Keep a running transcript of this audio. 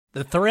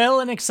The thrill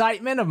and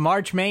excitement of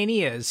March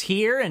Mania is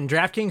here, and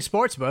DraftKings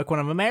Sportsbook, one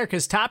of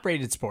America's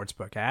top-rated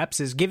sportsbook apps,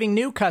 is giving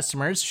new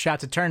customers a shot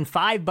to turn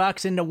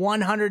 $5 into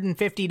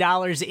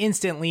 $150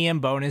 instantly in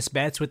bonus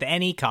bets with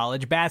any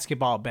college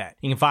basketball bet.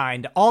 You can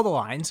find all the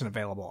lines and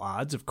available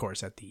odds, of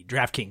course, at the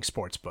DraftKings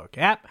Sportsbook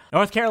app.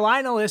 North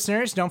Carolina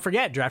listeners, don't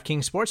forget,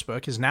 DraftKings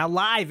Sportsbook is now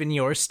live in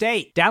your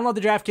state. Download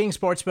the DraftKings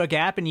Sportsbook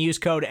app and use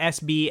code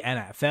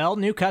SBNFL.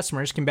 New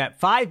customers can bet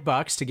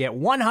 $5 to get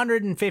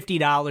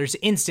 $150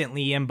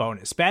 instantly in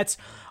bonus bets,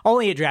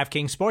 only at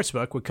DraftKings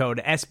Sportsbook with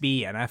code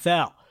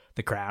SBNFL.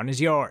 The crown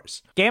is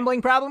yours.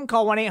 Gambling problem?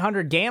 Call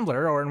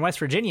 1-800-GAMBLER, or in West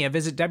Virginia,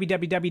 visit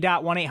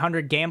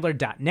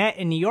www.1800gambler.net.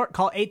 In New York,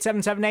 call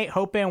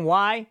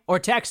 877-8-HOPE-NY or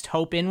text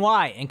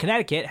HOPE-NY. In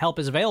Connecticut, help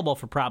is available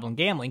for problem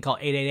gambling. Call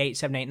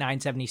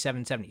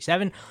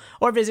 888-789-7777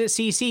 or visit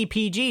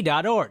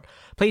ccpg.org.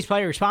 Please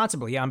play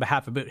responsibly on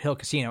behalf of Boot Hill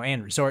Casino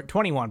and Resort.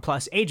 21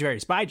 plus, age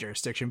varies by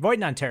jurisdiction. Void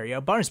in Ontario.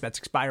 Bonus bets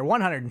expire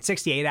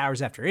 168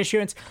 hours after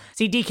issuance.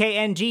 See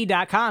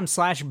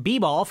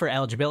dkng.com/bball for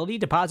eligibility,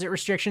 deposit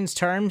restrictions,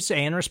 terms,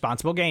 and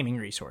responsible gaming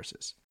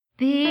resources.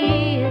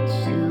 Be it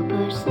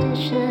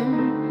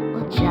superstition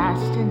or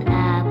just an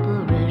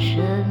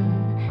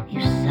apparition,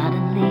 you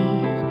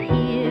suddenly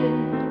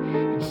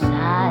appeared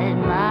inside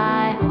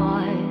my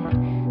heart.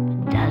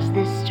 But does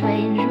this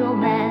strange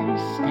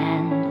romance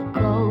stand a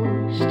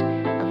ghost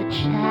of a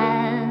chance?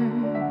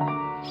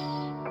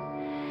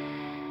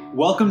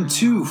 Welcome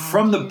to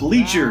From the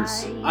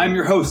Bleachers. I'm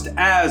your host,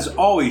 as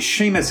always,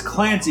 Shamus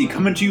Clancy,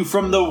 coming to you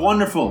from the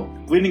wonderful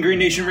Bleeding Green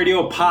Nation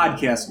Radio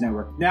Podcast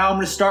Network. Now I'm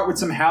going to start with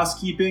some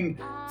housekeeping.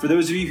 For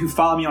those of you who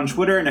follow me on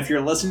Twitter, and if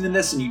you're listening to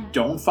this and you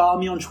don't follow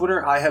me on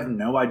Twitter, I have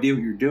no idea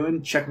what you're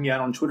doing. Check me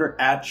out on Twitter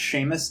at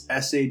Shamus,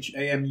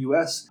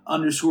 SHAMUS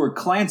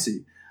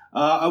 _Clancy.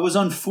 I was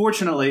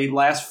unfortunately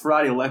last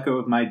Friday let go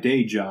of my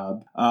day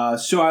job,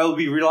 so I will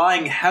be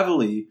relying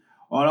heavily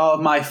on all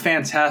of my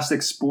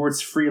fantastic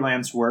sports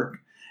freelance work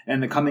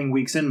in the coming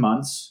weeks and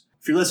months.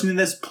 If you're listening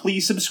to this,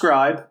 please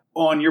subscribe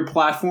on your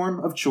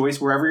platform of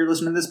choice, wherever you're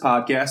listening to this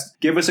podcast.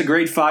 Give us a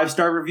great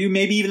 5-star review,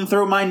 maybe even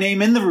throw my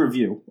name in the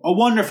review. A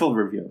wonderful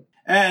review.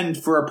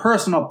 And for a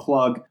personal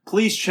plug,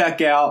 please check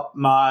out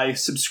my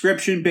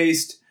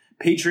subscription-based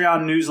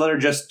Patreon newsletter,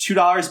 just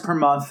 $2 per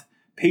month.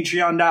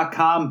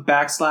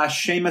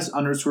 Patreon.com/Shamus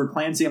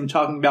 _Clancy. I'm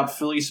talking about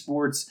Philly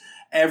sports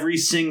every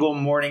single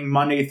morning,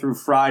 Monday through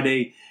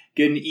Friday.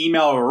 Get an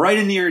email right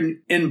in your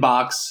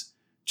inbox.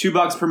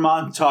 $2 per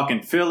month,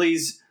 talking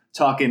Phillies,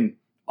 talking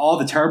all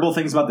the terrible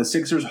things about the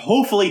Sixers,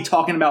 hopefully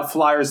talking about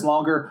Flyers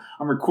longer.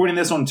 I'm recording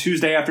this on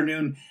Tuesday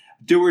afternoon.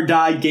 Do or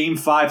die Game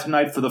 5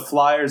 tonight for the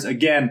Flyers.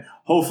 Again,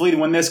 hopefully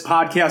when this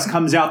podcast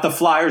comes out, the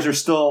Flyers are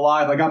still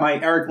alive. I got my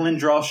Eric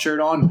Lindros shirt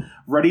on,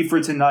 ready for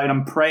tonight.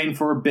 I'm praying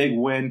for a big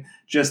win.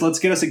 Just let's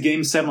get us a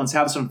Game 7. Let's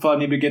have some fun.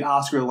 Maybe get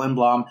Oscar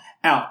Lindblom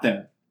out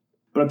there.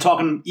 But I'm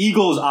talking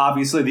Eagles,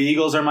 obviously. The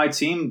Eagles are my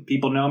team.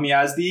 People know me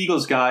as the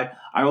Eagles guy.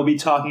 I will be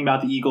talking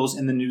about the Eagles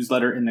in the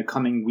newsletter in the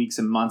coming weeks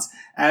and months,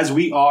 as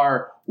we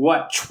are,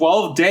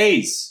 12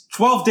 days?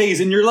 12 days,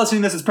 and you're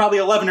listening to this, it's probably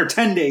 11 or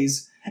 10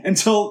 days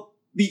until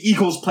the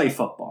Eagles play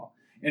football.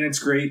 And it's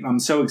great. I'm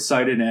so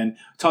excited, and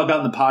talked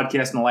about in the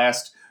podcast in the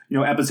last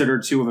episode or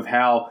two of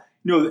how,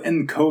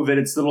 in COVID,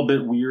 it's a little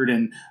bit weird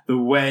in the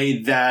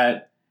way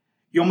that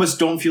you almost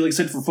don't feel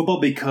excited for football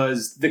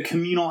because the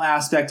communal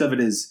aspect of it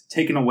is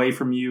taken away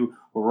from you.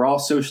 We're all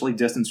socially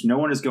distanced. No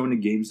one is going to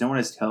games. No one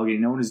is tailgating.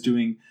 No one is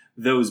doing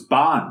those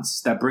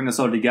bonds that bring us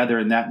all together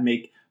and that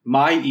make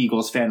my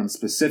Eagles fandom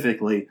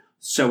specifically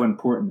so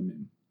important to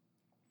me.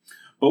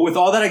 But with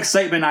all that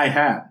excitement I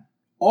had,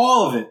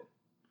 all of it,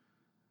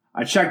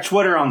 I checked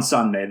Twitter on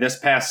Sunday, this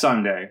past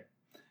Sunday,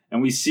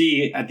 and we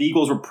see the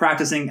Eagles were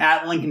practicing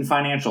at Lincoln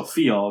Financial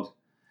Field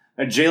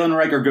that Jalen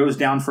Reagor goes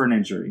down for an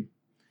injury.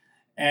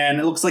 And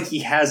it looks like he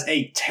has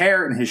a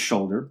tear in his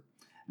shoulder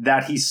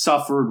that he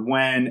suffered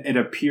when it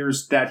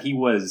appears that he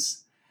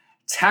was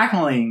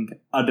tackling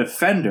a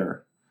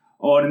defender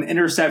on an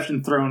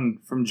interception thrown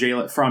from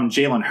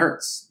Jalen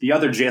Hurts, the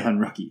other Jalen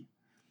rookie.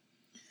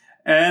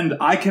 And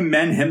I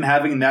commend him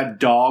having that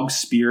dog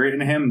spirit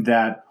in him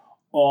that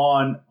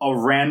on a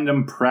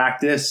random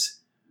practice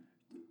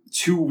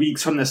 2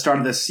 weeks from the start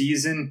of the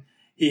season,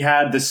 he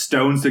had the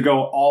stones to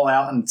go all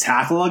out and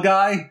tackle a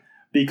guy,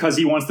 because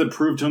he wants to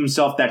prove to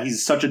himself that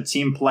he's such a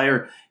team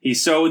player.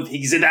 He's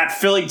that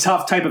Philly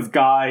tough type of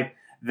guy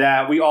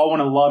that we all want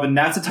to love. And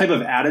that's the type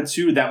of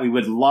attitude that we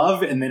would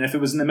love. And then if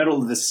it was in the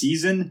middle of the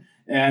season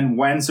and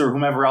Wentz or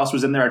whomever else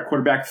was in there at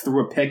quarterback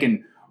threw a pick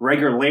and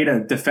Reagor laid a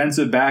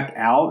defensive back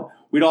out,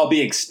 we'd all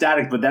be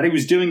ecstatic. But that he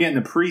was doing it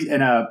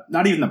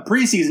not even the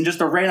preseason, just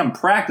a random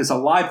practice, a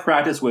live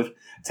practice with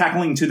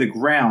tackling to the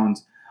ground.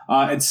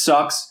 It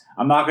sucks.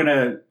 I'm not going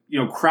to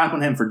crap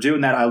on him for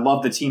doing that. I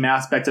love the team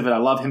aspect of it. I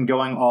love him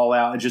going all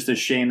out. It's just a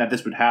shame that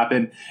this would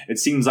happen. It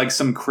seems like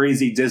some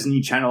crazy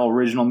Disney Channel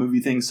original movie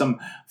thing, some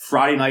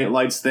Friday Night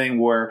Lights thing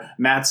where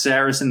Matt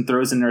Saracen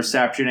throws an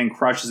interception and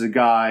crushes a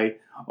guy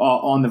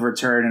on the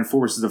return and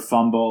forces a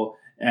fumble,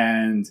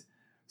 and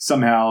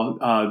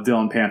somehow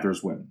Dillon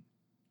Panthers win.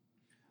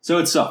 So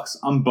it sucks.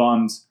 I'm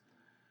bummed.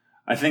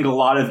 I think a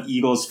lot of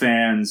Eagles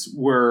fans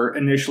were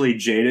initially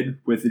jaded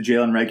with the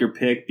Jalen Reagor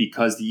pick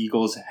because the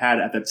Eagles had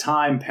at the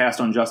time passed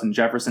on Justin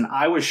Jefferson.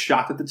 I was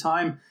shocked at the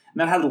time, and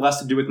that had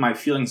less to do with my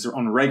feelings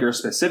on Reagor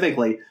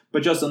specifically,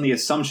 but just on the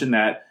assumption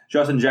that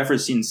Justin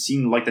Jefferson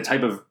seemed like the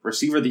type of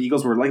receiver the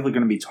Eagles were likely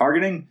going to be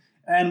targeting.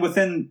 And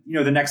within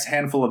the next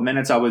handful of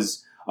minutes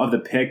of the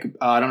pick,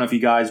 I don't know if you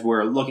guys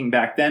were looking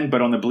back then,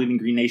 but on the Bleeding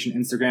Green Nation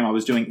Instagram, I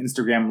was doing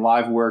Instagram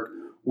live work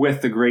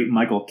with the great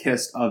Michael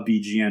Kist of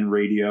BGN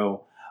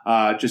Radio.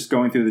 Just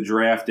going through the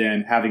draft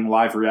and having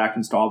live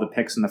reactions to all the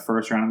picks in the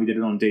first round. We did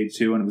it on day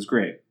 2, and it was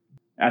great.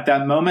 At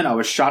that moment, I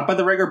was shocked by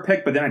the Reagor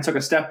pick, but then I took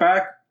a step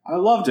back. I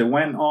loved it.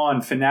 Went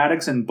on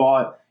Fanatics and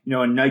bought,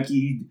 a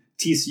Nike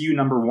TCU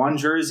number 1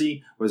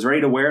 jersey. Was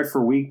ready to wear it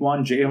for week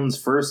 1, Jalen's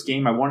first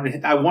game. I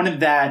wanted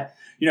that,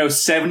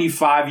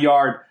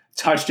 75-yard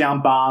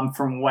touchdown bomb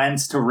from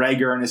Wentz to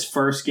Reagor in his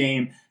first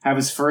game. Have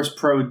his first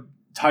pro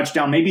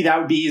touchdown. Maybe that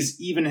would be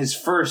even his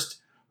first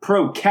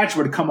pro catch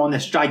would come on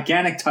this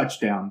gigantic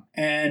touchdown.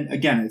 And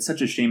again, it's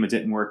such a shame it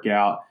didn't work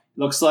out.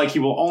 Looks like he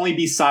will only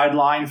be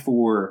sidelined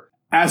for,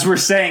 as we're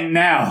saying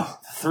now,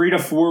 3 to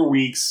 4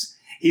 weeks.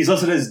 He's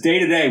listed as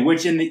day-to-day,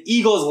 which in the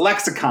Eagles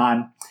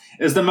lexicon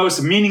is the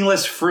most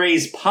meaningless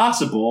phrase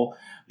possible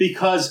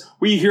because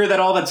we hear that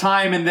all the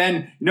time. And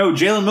then,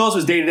 Jalen Mills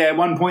was day-to-day at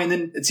one point, and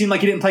then it seemed like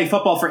he didn't play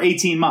football for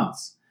 18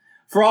 months.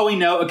 For all we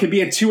know, it could be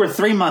a 2 or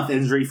 3 month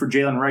injury for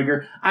Jalen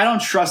Reagor. I don't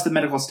trust the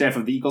medical staff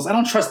of the Eagles. I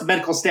don't trust the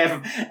medical staff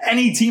of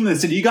any team in the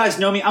city. You guys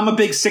know me. I'm a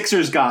big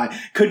Sixers guy.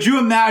 Could you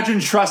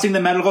imagine trusting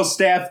the medical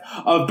staff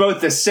of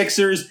both the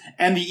Sixers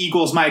and the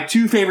Eagles, my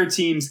 2 favorite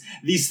teams?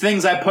 These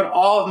things I put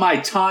all of my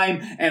time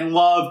and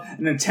love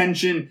and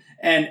attention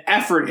and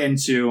effort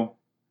into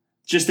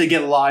just to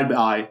get lied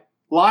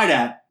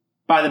at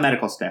by the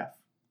medical staff.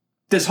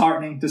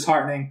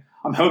 Disheartening.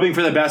 I'm hoping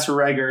for the best for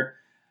Reagor.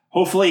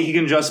 Hopefully he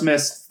can just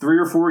miss 3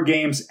 or 4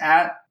 games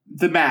at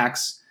the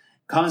max,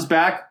 comes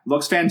back,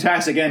 looks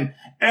fantastic. And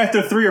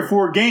after 3 or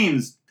 4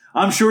 games,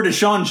 I'm sure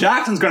Deshaun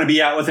Jackson's going to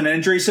be out with an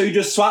injury. So you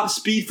just swap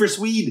speed for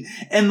speed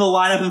in the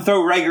lineup and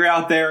throw Reagor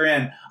out there.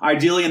 And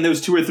ideally in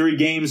those 2 or 3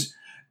 games,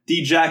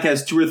 D-Jack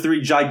has 2 or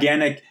 3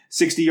 gigantic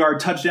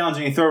 60-yard touchdowns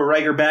and you throw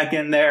Reagor back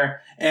in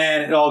there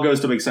and it all goes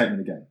to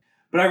excitement again.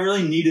 But I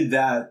really needed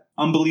that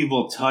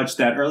unbelievable touch,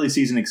 that early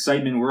season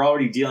excitement. We're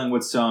already dealing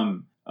with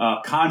some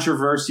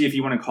controversy, if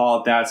you want to call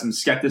it that, some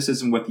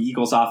skepticism with the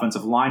Eagles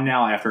offensive line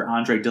now after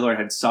Andre Dillard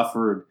had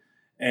suffered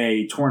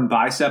a torn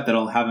bicep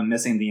that'll have him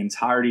missing the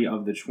entirety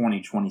of the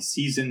 2020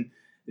 season.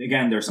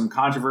 Again, there's some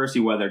controversy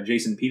whether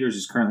Jason Peters,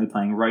 who's currently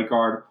playing right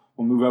guard,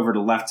 will move over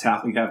to left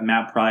tackle. You have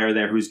Matt Pryor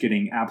there, who's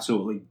getting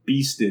absolutely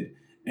beasted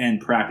in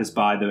practice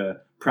by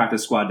the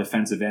practice squad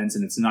defensive ends,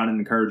 and it's not an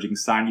encouraging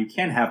sign. You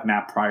can't have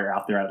Matt Pryor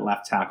out there at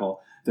left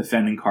tackle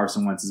defending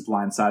Carson Wentz's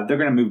blind side. They're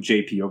going to move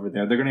JP over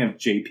there. They're going to have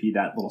JP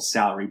that little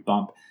salary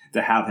bump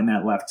to have him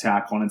at left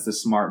tackle, and it's the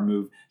smart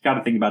move. Got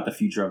to think about the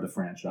future of the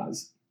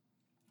franchise.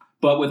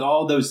 But with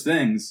all those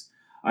things,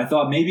 I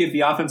thought maybe if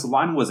the offensive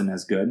line wasn't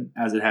as good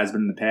as it has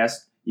been in the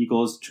past,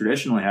 Eagles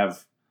traditionally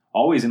have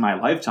always in my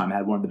lifetime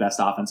had one of the best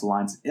offensive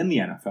lines in the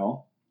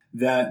NFL,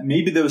 that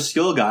maybe those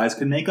skill guys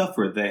could make up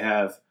for it. They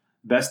have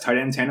best tight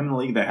end tandem in the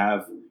league. They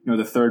have the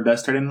 3rd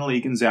best tight end in the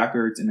league in Zach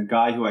Ertz, and a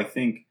guy who I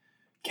think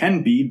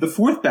can be the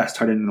 4th best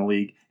tight end in the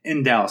league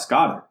in Dallas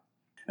Goedert.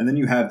 And then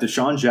you have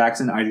Deshaun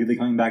Jackson ideally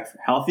coming back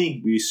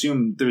healthy. We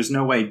assume there's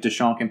no way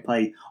Deshaun can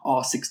play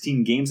all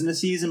 16 games in the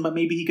season, but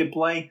maybe he could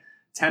play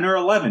 10 or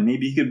 11.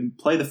 Maybe he could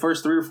play the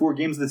first 3 or 4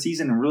 games of the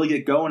season and really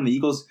get going. The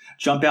Eagles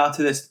jump out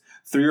to this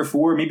 3 or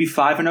 4, maybe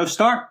 5-0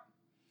 start.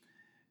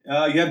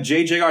 You have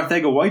J.J.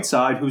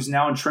 Arcega-Whiteside, who's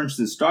now entrenched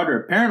as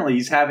starter. Apparently,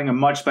 he's having a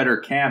much better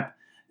camp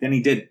than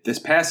he did this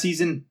past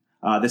season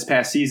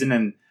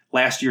and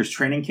last year's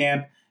training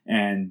camp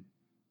and,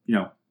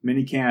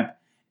 mini camp.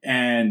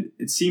 And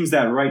it seems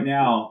that right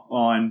now,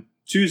 on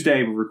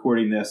Tuesday, we're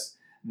recording this,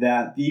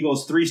 that the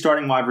Eagles' 3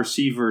 starting wide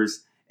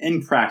receivers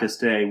in practice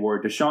today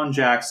were Deshaun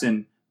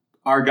Jackson,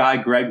 our guy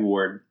Greg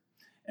Ward,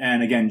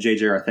 and again,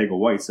 J.J.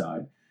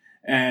 Arcega-Whiteside.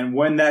 And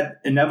when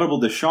that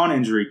inevitable Deshaun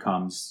injury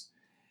comes,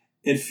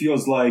 it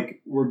feels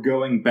like we're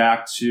going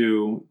back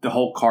to the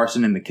whole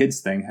Carson and the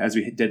kids thing, as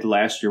we did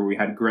last year. We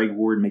had Greg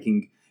Ward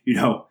making,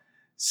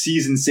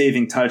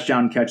 season-saving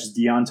touchdown catches,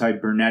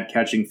 Deontay Burnett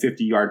catching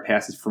 50-yard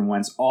passes from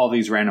Wentz, all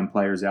these random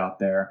players out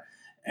there.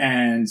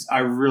 And I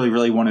really,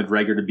 really wanted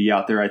Reagor to be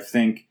out there. I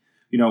think,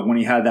 when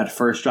he had that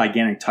first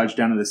gigantic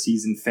touchdown of the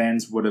season,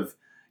 fans would have,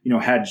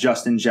 had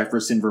Justin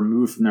Jefferson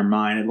removed from their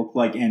mind. It looked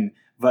like in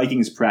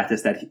Vikings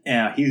practice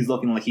that he's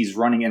looking like he's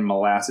running in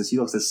molasses. He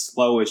looks as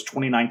slow as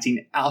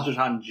 2019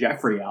 Alshon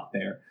Jeffrey out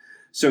there.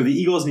 So the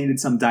Eagles needed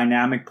some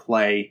dynamic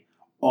play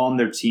on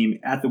their team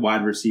at the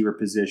wide receiver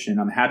position.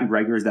 I'm happy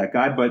Reagor is that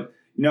guy, but,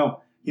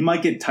 he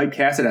might get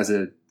typecasted as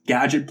a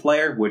gadget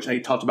player, which I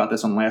talked about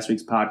this on last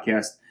week's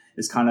podcast,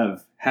 is kind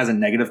of has a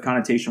negative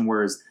connotation,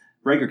 whereas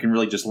Reagor can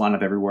really just line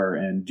up everywhere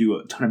and do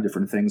a ton of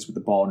different things with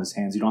the ball in his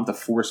hands. You don't have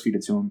to force feed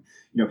it to him.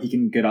 He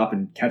can get up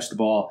and catch the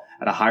ball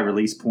at a high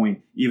release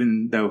point.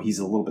 Even though he's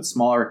a little bit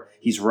smaller,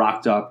 he's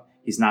rocked up.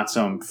 He's not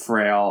some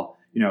frail,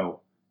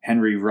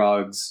 Henry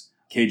Ruggs,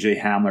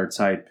 KJ Hamler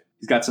type.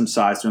 He's got some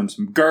size to him,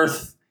 some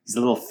girth. He's a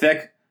little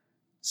thick,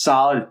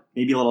 solid,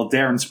 maybe a little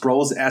Darren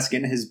Sproles-esque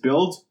in his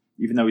build,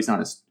 even though he's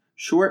not as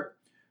short.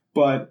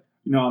 But,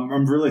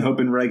 I'm really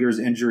hoping Reagor's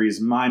injury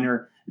is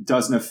minor. It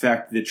doesn't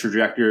affect the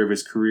trajectory of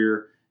his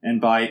career.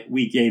 And by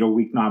week 8 or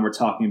week 9, we're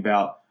talking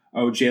about,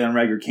 Jalen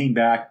Reagor came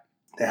back.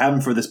 They have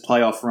him for this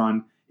playoff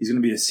run. He's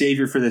going to be a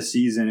savior for this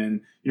season.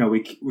 And,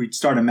 we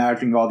start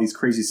imagining all these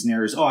crazy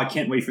scenarios. I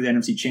can't wait for the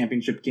NFC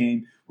Championship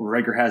game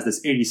where Reagor has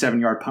this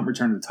 87-yard punt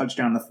return to the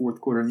touchdown in the fourth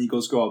quarter, and the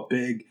Eagles go up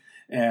big.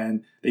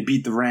 And they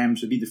beat the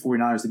Rams, they beat the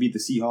 49ers, they beat the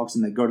Seahawks,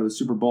 and they go to the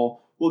Super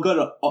Bowl. We'll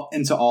go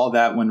into all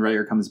that when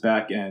Reagor comes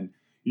back. And,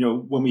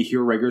 when we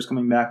hear Reagor's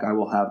coming back, I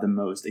will have the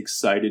most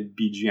excited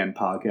BGN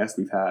podcast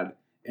we've had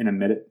in a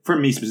minute. For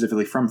me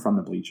specifically, from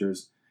the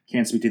Bleachers.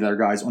 Can't speak to the other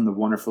guys on the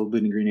wonderful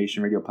Bleeding Green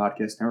Nation Radio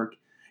Podcast Network.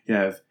 You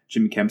have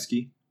Jimmy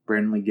Kempski,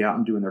 Brandon Lee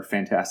Gouton doing their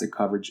fantastic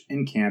coverage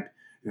in camp.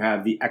 You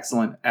have the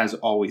excellent, as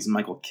always,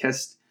 Michael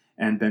Kist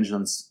and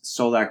Benjamin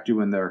Solak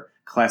doing their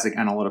classic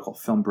analytical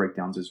film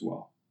breakdowns as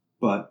well.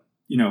 But,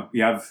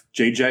 we have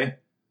JJ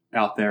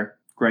out there,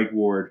 Greg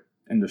Ward,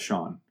 and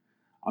Deshaun.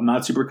 I'm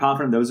not super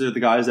confident those are the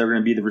guys that are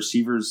going to be the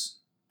receivers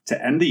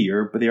to end the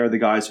year, but they are the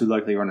guys who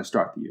likely are going to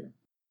start the year.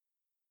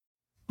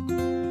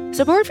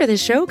 Support for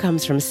this show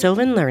comes from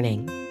Sylvan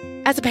Learning.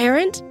 As a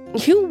parent,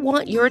 you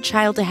want your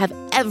child to have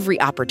every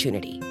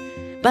opportunity,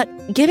 but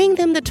giving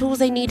them the tools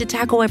they need to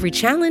tackle every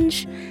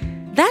challenge,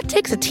 that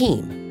takes a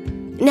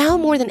team. Now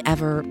more than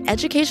ever,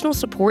 educational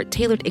support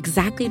tailored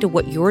exactly to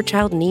what your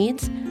child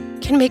needs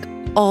can make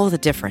all the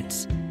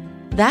difference.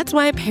 That's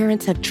why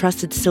parents have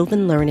trusted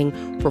Sylvan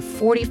Learning for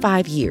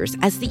 45 years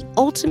as the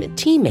ultimate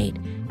teammate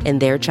in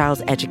their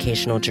child's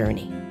educational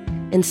journey,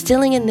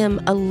 instilling in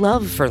them a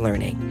love for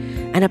learning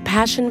and a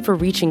passion for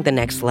reaching the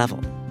next level.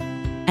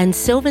 And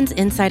Sylvan's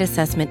Insight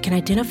Assessment can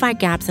identify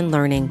gaps in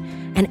learning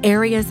and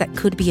areas that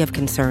could be of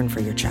concern for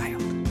your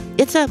child.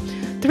 It's a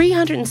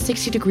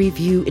 360-degree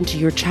view into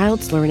your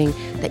child's learning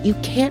that you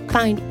can't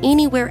find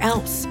anywhere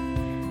else,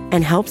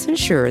 and helps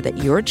ensure that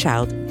your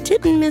child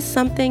didn't miss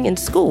something in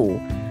school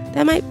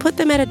that might put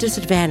them at a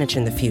disadvantage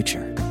in the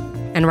future.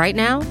 And right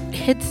now,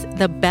 it's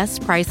the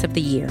best price of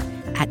the year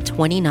at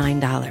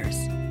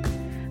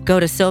 $29. Go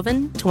to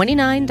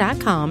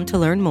sylvan29.com to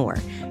learn more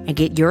and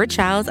get your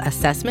child's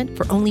assessment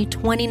for only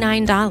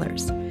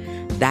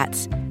 $29.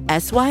 That's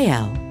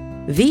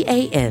SYLVAN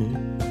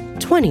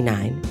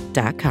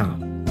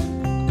 29.com.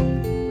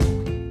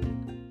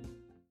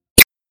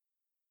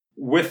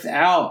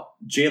 Without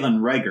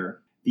Jalen Reagor,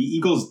 the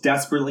Eagles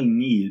desperately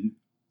need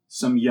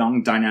some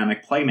young,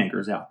 dynamic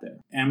playmakers out there.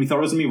 And we thought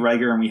it was going to be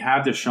Reagor, and we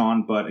have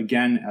Deshaun, but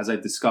again, as I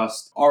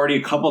discussed already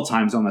a couple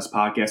times on this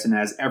podcast, and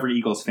as every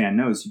Eagles fan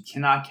knows, you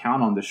cannot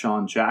count on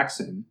Deshaun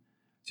Jackson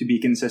to be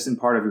a consistent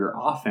part of your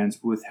offense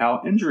with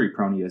how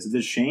injury-prone he is. It's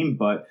a shame,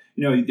 but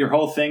your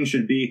whole thing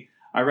should be,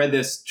 I read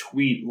this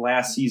tweet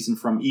last season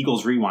from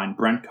Eagles Rewind,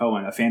 Brent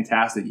Cohen, a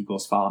fantastic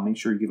Eagles follow. Make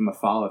sure you give him a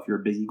follow if you're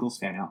a big Eagles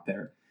fan out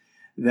there.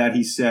 That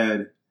he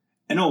said,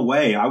 in a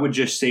way, I would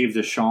just save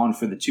Deshaun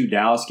for the 2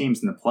 Dallas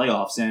games in the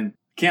playoffs. And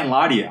can't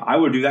lie to you, I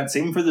would do that.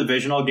 Same for the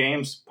divisional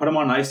games. Put him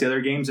on ice the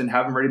other games and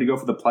have him ready to go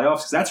for the playoffs,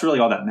 because that's really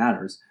all that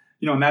matters.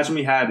 Imagine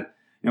we had,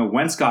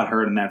 Wentz got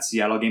hurt in that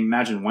Seattle game.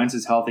 Imagine Wentz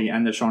is healthy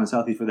and Deshaun is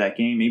healthy for that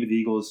game. Maybe the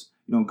Eagles,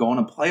 go on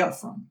a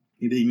playoff run.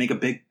 Maybe they make a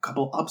big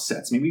couple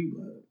upsets. Maybe,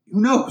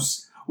 who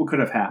knows what could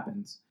have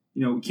happened.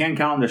 We can't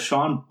count on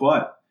Deshaun,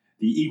 but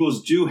the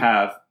Eagles do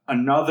have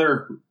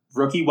another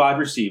rookie wide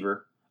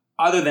receiver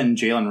other than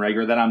Jalen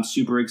Reagor that I'm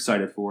super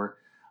excited for.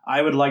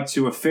 I would like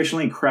to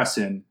officially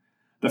crescent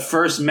the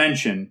first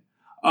mention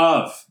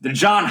of the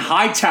John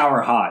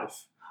Hightower Hive.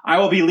 I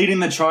will be leading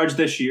the charge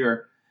this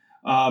year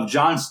of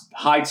John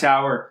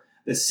Hightower,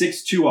 the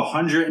 6'2",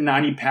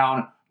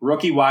 190-pound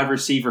rookie wide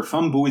receiver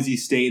from Boise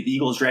State. The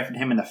Eagles drafted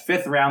him in the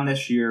 5th round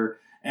this year,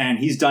 and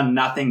he's done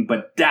nothing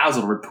but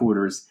dazzle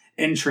reporters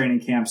in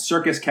training camp.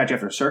 Circus catch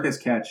after circus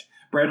catch.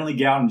 Brandon Lee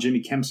Gouton and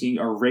Jimmy Kempski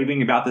are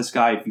raving about this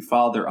guy. If you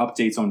follow their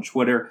updates on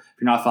Twitter,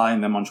 if you're not following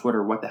them on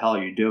Twitter, what the hell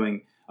are you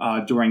doing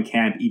during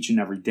camp each and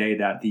every day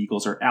that the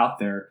Eagles are out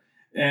there?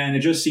 And it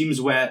just seems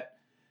without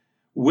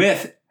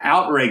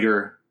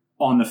Reagor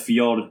on the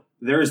field,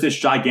 there is this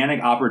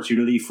gigantic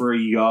opportunity for a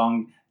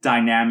young,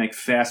 dynamic,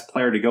 fast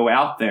player to go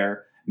out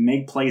there,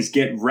 make plays,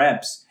 get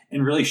reps,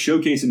 and really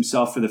showcase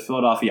himself for the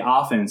Philadelphia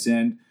offense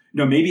and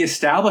maybe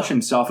establish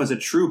himself as a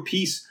true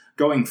piece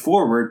going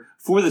forward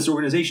for this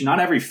organization. Not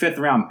every 5th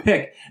round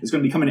pick is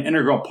going to become an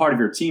integral part of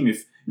your team.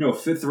 If a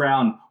 5th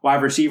round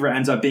wide receiver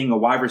ends up being a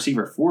wide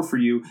receiver 4 for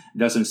you,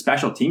 does some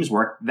special teams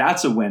work,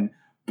 that's a win.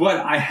 But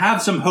I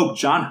have some hope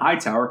John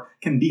Hightower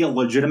can be a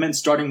legitimate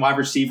starting wide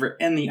receiver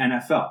in the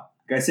NFL.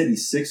 Like I said,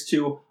 he's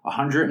 6'2",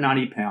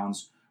 190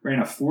 pounds, ran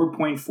a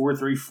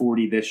 4.43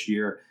 40 this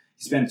year.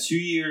 He spent 2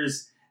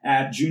 years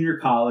at junior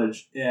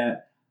college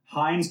at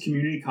Hines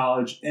Community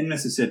College in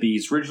Mississippi.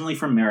 He's originally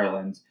from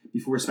Maryland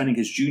before spending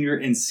his junior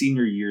and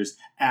senior years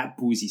at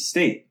Boise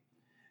State.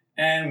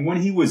 And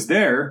when he was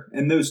there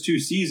in those 2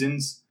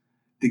 seasons,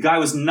 the guy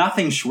was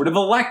nothing short of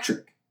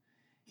electric.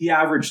 He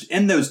averaged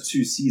in those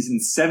 2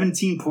 seasons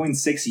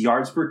 17.6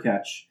 yards per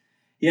catch.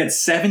 He had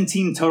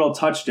 17 total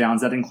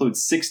touchdowns. That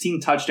includes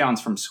 16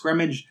 touchdowns from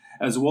scrimmage,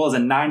 as well as a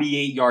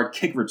 98-yard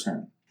kick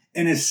return.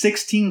 In his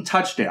 16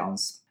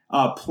 touchdowns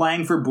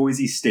playing for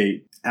Boise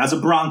State as a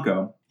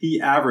Bronco, he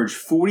averaged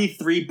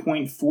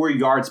 43.4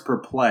 yards per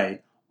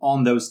play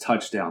on those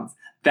touchdowns.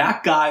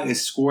 That guy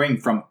is scoring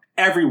from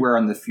everywhere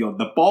on the field.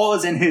 The ball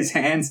is in his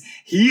hands.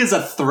 He is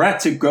a threat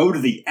to go to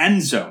the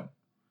end zone.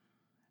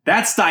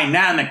 That's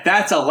dynamic.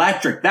 That's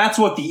electric. That's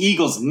what the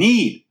Eagles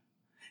need.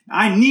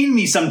 I need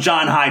me some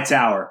John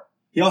Hightower.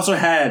 He also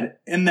had,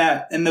 in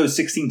those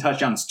 16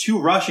 touchdowns, 2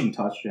 rushing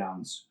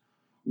touchdowns.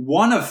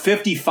 One of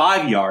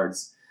 55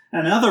 yards,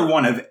 and another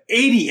one of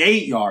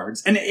 88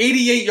 yards. An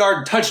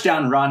 88-yard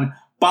touchdown run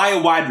by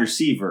a wide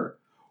receiver.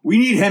 We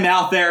need him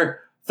out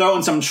there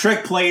throwing some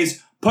trick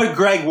plays. Put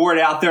Greg Ward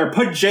out there.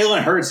 Put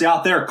Jalen Hurts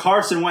out there.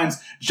 Carson Wentz,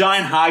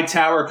 John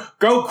Hightower.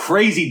 Go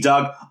crazy,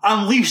 Doug.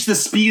 Unleash the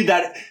speed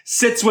that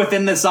sits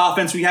within this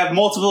offense. We have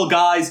multiple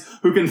guys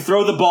who can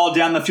throw the ball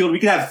down the field. We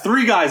can have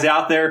 3 guys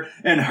out there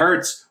in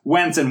Hurts,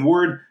 Wentz, and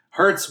Ward.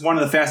 Hurts, one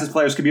of the fastest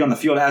players, could be on the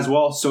field as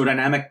well. So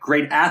dynamic,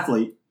 great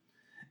athlete.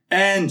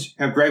 And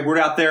have Greg Ward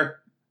out there,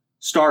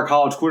 star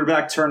college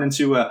quarterback, turned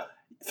into a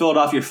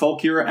Philadelphia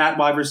Folk hero at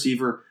wide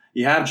receiver.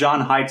 You have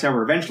John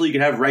Hightower. Eventually, you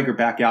can have Reagor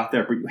back out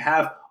there, but you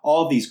have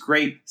all these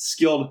great,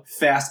 skilled,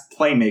 fast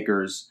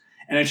playmakers,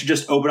 and it should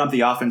just open up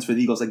the offense for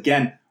the Eagles.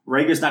 Again,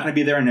 Reagor's not going to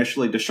be there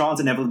initially. Deshaun's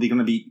inevitably going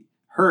to be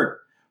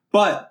hurt,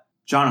 but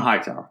John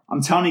Hightower.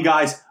 I'm telling you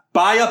guys,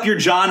 buy up your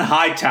John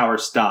Hightower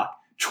stock.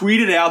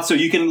 Tweet it out so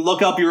you can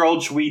look up your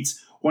old tweets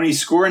when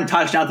he's scoring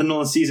touchdowns in the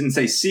middle of the season and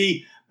say,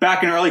 see,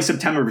 back in early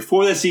September,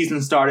 before the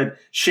season started,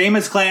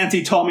 Shamus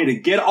Clancy told me to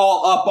get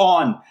all up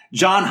on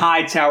John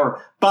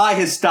Hightower, buy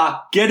his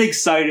stock, get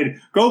excited,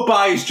 go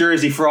buy his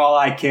jersey for all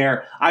I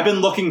care. I've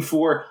been looking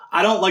for,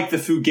 I don't like the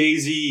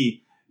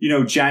Fugazi,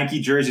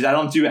 janky jerseys. I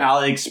don't do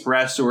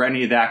AliExpress or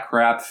any of that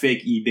crap,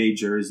 fake eBay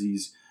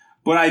jerseys.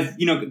 But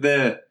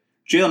the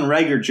Jalen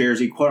Reagor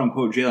jersey, quote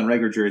unquote Jalen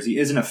Reagor jersey,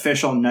 is an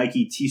official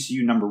Nike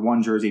TCU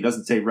 #1 jersey. It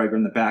doesn't say Reagor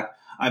in the back.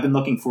 I've been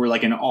looking for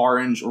like an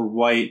orange or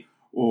white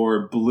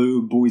or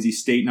blue Boise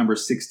State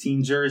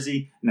 #16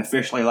 jersey, an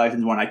officially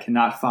licensed one. I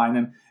cannot find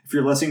them. If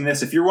you're listening to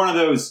this, if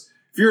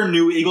you're a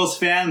new Eagles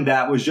fan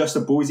that was just a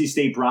Boise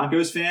State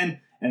Broncos fan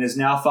and is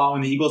now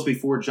following the Eagles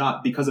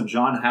because of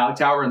John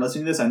Hightower and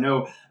listening to this, I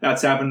know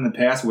that's happened in the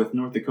past with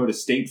North Dakota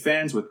State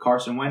fans with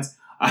Carson Wentz.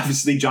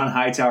 Obviously, John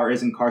Hightower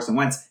isn't Carson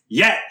Wentz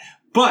yet,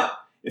 but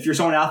if you're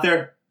someone out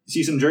there,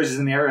 see some jerseys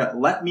in the area,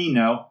 let me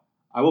know.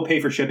 I will pay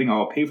for shipping. I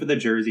will pay for the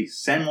jersey.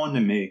 Send one to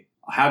me.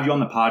 I'll have you on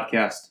the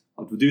podcast.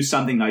 I'll do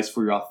something nice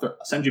for you. I'll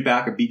send you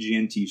back a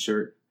BGN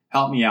t-shirt.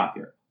 Help me out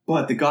here.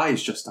 But the guy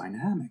is just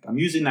dynamic. I'm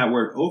using that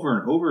word over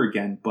and over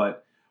again,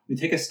 but when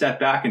you take a step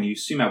back and you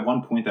assume at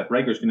one point that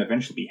Reagor is going to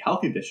eventually be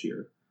healthy this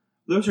year,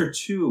 those are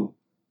 2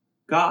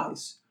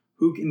 guys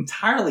who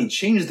entirely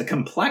changed the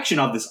complexion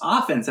of this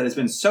offense that has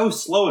been so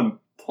slow and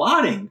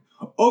plodding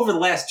over the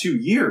last 2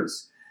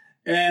 years.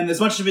 And as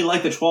much as we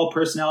like the 12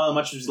 personnel, as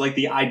much as we like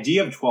the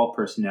idea of 12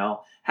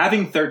 personnel,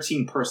 having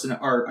 13 personnel,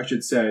 or I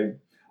should say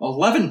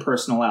 11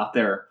 personnel out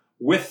there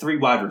with 3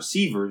 wide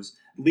receivers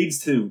leads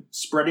to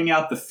spreading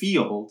out the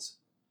field.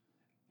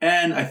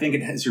 And I think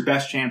it has your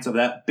best chance of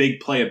that big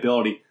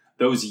playability,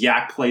 those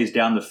yak plays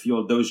down the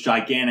field, those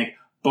gigantic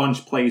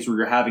bunch plays where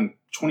you're having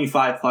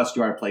 25-plus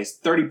yard plays,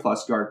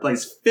 30-plus yard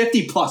plays,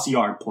 50-plus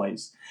yard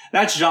plays.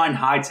 That's John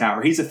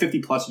Hightower. He's a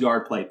 50-plus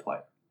yard player.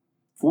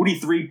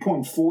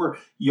 43.4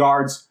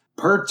 yards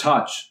per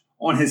touch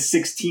on his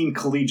 16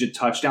 collegiate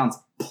touchdowns,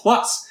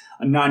 plus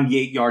a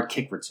 98-yard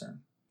kick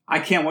return. I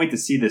can't wait to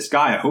see this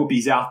guy. I hope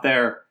he's out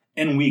there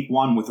in week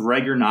 1 with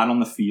Reagor not on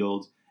the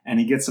field and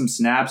he gets some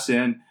snaps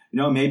in.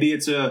 Maybe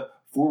it's a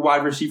 4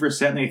 wide receiver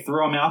set and they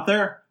throw him out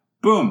there.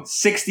 Boom,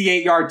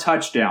 68-yard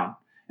touchdown.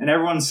 And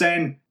everyone's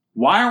saying,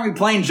 why aren't we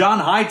playing John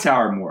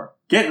Hightower more?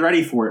 Get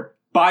ready for it.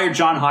 Buy your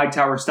John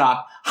Hightower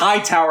stock.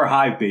 Hightower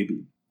Hive,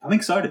 baby. I'm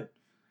excited.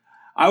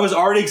 I was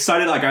already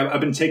excited. I've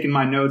been taking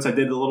my notes. I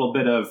did a little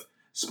bit of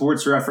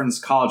sports reference,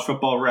 college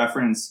football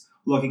reference,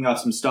 looking up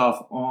some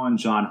stuff on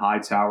John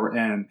Hightower.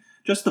 And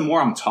just the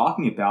more I'm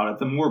talking about it,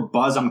 the more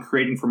buzz I'm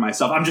creating for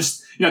myself. I'm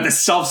just, the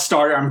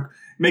self-starter. I'm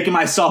making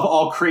myself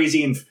all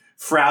crazy and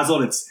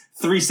frazzled. It's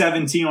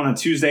 3:17 on a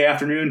Tuesday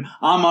afternoon.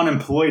 I'm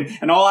unemployed.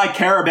 And all I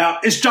care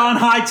about is John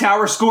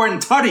Hightower scoring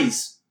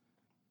tutties.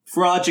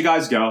 Before I let you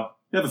guys go,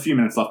 we have a few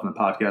minutes left on the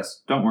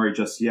podcast. Don't worry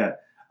just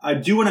yet. I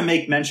do want to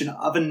make mention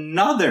of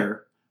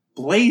another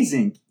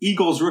blazing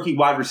Eagles rookie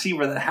wide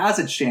receiver that has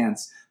a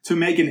chance to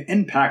make an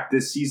impact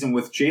this season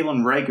with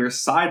Jalen Reagor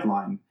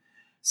sideline.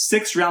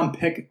 6th-round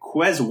pick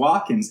Quez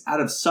Watkins out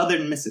of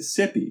Southern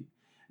Mississippi.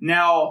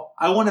 Now,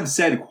 I wouldn't have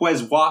said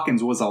Quez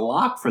Watkins was a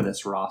lock for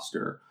this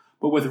roster,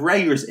 but with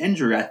Reagor's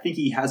injury, I think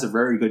he has a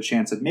very good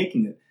chance of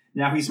making it.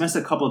 Now, he's missed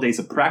a couple of days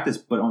of practice,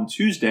 but on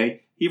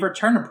Tuesday, he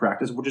returned to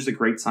practice, which is a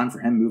great sign for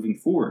him moving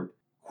forward.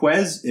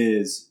 Quez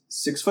is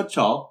 6 foot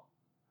tall,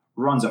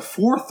 runs a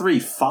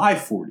 4.3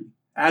 540.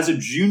 As a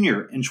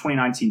junior in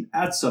 2019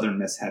 at Southern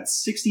Miss, had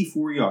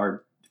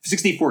 64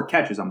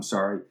 catches,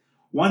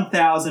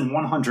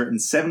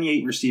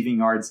 1,178 receiving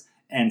yards,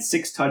 and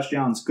 6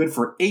 touchdowns, good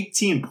for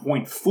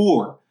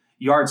 18.4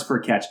 yards per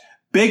catch.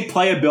 Big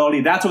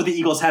playability. That's what the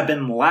Eagles have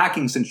been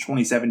lacking since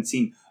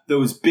 2017.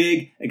 Those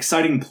big,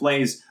 exciting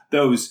plays,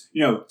 those,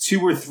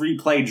 2 or 3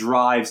 play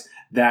drives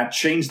that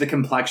change the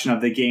complexion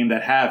of the game,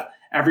 that have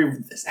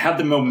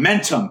the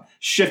momentum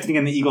shifting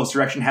in the Eagles'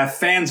 direction, have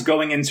fans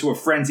going into a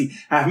frenzy,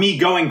 have me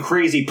going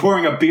crazy,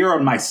 pouring a beer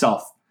on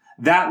myself.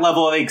 That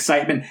level of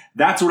excitement,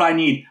 that's what I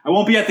need. I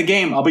won't be at the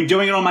game. I'll be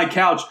doing it on my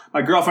couch.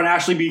 My girlfriend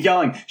Ashley be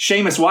yelling,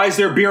 "Shamus, why is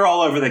there beer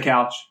all over the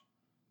couch?"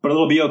 But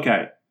it'll be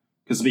okay,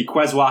 because it'll be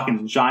Quez Watkins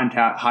and John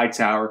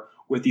Hightower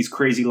with these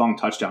crazy long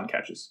touchdown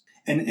catches.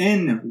 And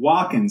in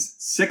Watkins'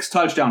 6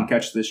 touchdown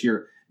catches this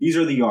year, these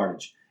are the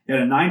yardage. He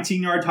had a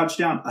 19-yard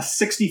touchdown, a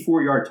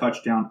 64-yard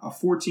touchdown, a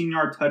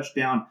 14-yard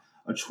touchdown,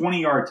 a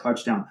 20-yard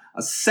touchdown,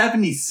 a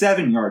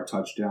 77-yard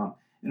touchdown,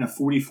 and a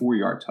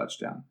 44-yard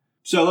touchdown.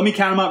 So let me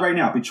count them up right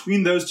now.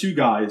 Between those two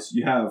guys,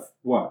 you have,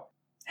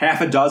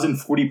 half a dozen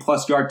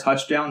 40-plus yard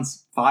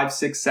touchdowns, 5,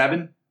 6,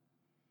 7?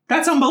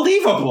 That's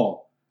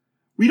unbelievable.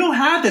 We don't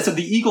have this of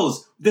the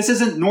Eagles. This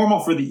isn't normal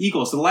for the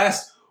Eagles.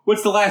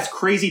 What's the last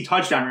crazy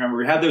touchdown? Remember,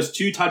 we had those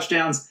 2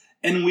 touchdowns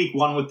in week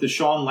 1 with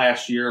Deshaun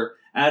last year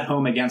at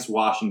home against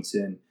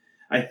Washington.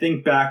 I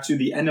think back to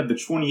the end of the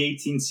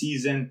 2018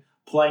 season,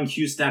 playing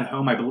Houston at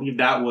home. I believe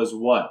that was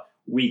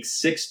week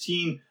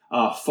 16.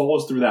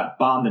 Falls through that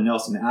bomb to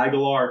Nelson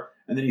Aguilar.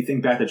 And then you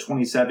think back to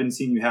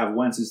 2017, you have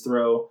Wentz's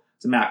throw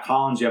to Matt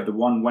Collins. You have the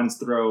one Wentz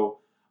throw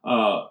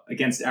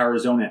against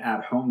Arizona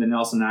at home to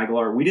Nelson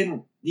Aguilar.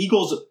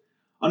 Eagles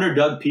under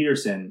Doug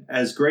Peterson,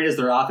 as great as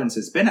their offense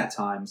has been at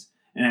times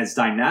and as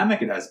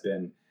dynamic it has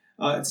been,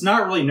 it's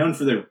not really known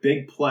for their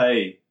big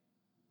play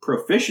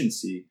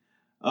proficiency.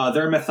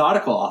 They're a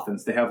methodical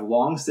offense. They have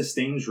long,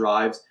 sustained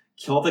drives,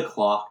 kill the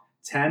clock,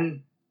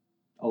 10,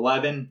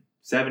 11,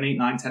 7, 8,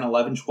 9, 10,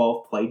 11,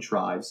 12 play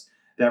drives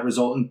that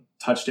result in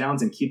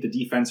touchdowns and keep the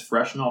defense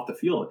fresh and off the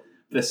field.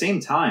 At the same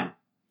time,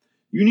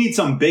 you need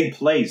some big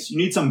plays. You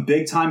need some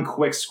big-time,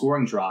 quick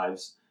scoring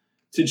drives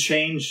to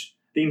change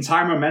the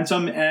entire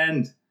momentum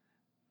and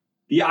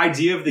the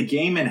idea of the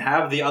game and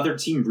have the other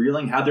team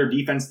reeling, have their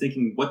defense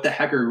thinking, what the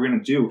heck are we going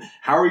to do?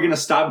 How are we going to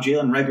stop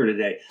Jalen Reagor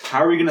today?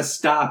 How are we going to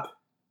stop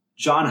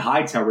John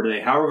Hightower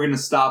today? How are we going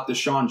to stop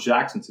Deshaun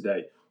Jackson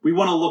today? We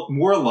want to look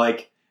more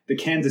like the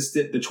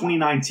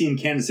 2019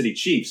 Kansas City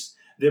Chiefs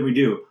than we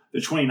do the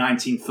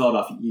 2019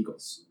 Philadelphia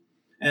Eagles.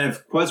 And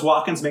if Quez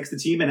Watkins makes the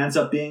team and ends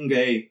up being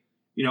a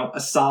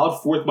solid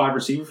 4th wide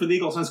receiver for the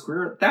Eagles in his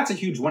career, that's a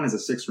huge win as a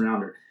 6th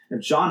rounder.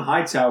 If John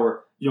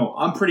Hightower,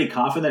 I'm pretty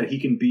confident that he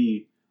can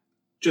be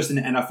just an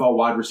NFL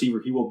wide receiver.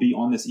 He will be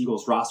on this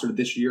Eagles roster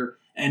this year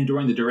and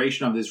during the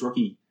duration of his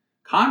rookie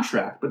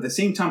contract. But at the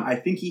same time, I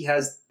think he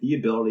has the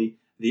ability,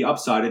 the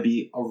upside to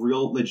be a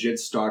real legit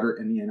starter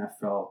in the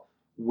NFL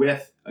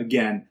with,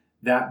 again,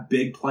 that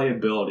big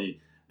playability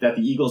that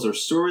the Eagles are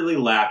sorely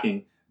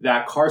lacking,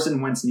 that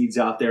Carson Wentz needs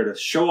out there to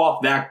show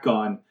off that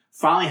gun,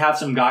 finally have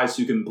some guys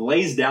who can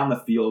blaze down the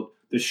field.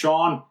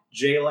 Deshaun,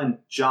 Jalen,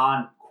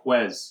 John,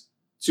 Quez.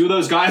 2 of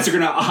those guys are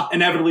going to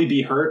inevitably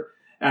be hurt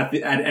at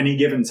any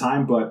given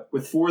time, but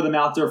with 4 of them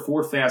out there,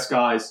 4 fast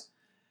guys,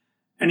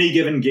 any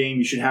given game,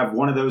 you should have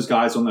one of those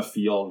guys on the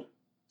field,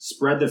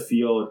 spread the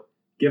field,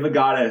 give a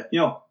guy to,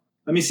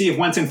 let me see if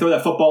Wentz can throw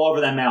that football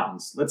over the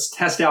mountains. Let's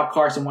test out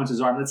Carson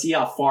Wentz's arm. Let's see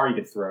how far he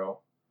can throw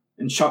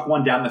and chuck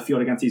one down the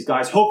field against these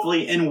guys.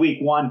 Hopefully in week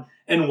 1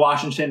 in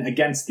Washington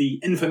against the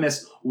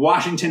infamous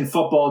Washington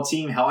football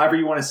team, however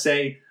you want to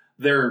say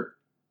their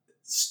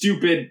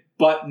stupid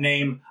butt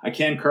name. I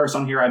can't curse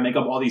on here. I make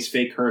up all these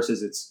fake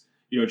curses.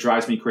 It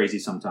drives me crazy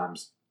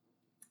sometimes.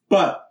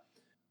 But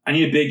I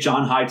need a big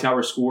John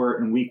Hightower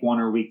score in week 1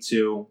 or week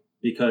 2,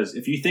 because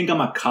if you think I'm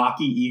a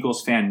cocky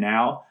Eagles fan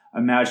now,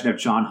 imagine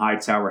if John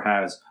Hightower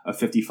has a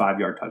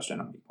 55-yard touchdown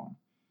in week 1.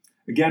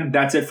 Again,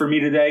 that's it for me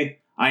today.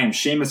 I am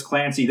Shamus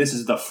Clancy. This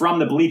is the From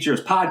the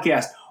Bleachers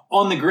podcast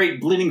on the great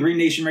Bleeding Green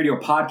Nation Radio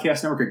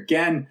podcast network.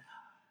 Again,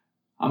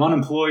 I'm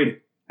unemployed.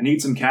 I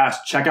need some cash.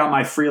 Check out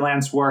my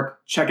freelance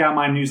work. Check out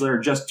my newsletter.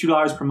 Just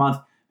 $2 per month.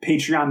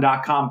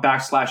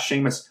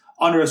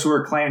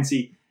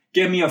 Patreon.com/Shamus_Clancy.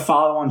 Give me a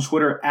follow on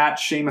Twitter at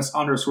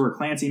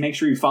Shamus_Clancy. Make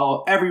sure you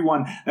follow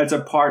everyone that's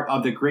a part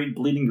of the great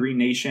Bleeding Green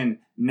Nation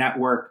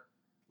network.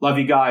 Love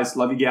you guys.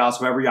 Love you gals.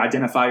 However you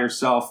identify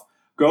yourself.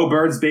 Go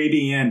Birds,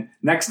 baby. And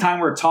next time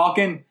we're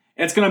talking,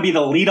 it's going to be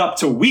the lead up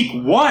to week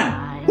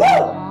 1. Woo!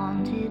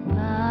 Wanted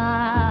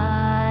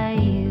by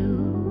you.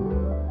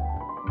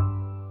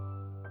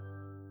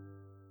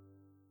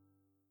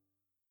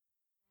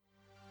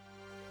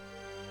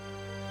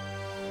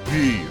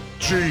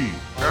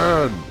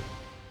 BGN.